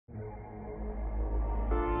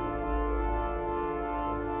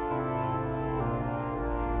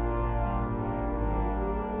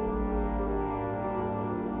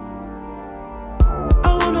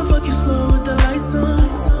walk you slow with the lights on.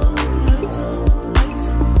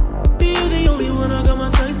 You're the only one I got my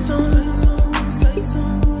sights on.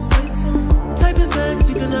 Type of sex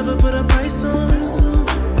you can never put a price on.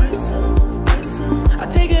 I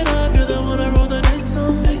take it off, you're the one I roll the dice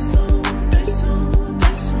on.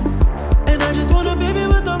 And I just want a baby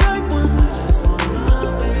with the right one.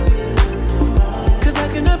 Cause I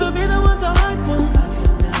can never be the one to hype one.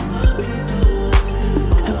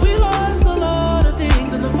 And we lost a lot of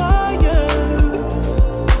things in the fire.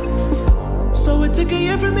 So it took a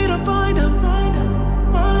year for me to find her.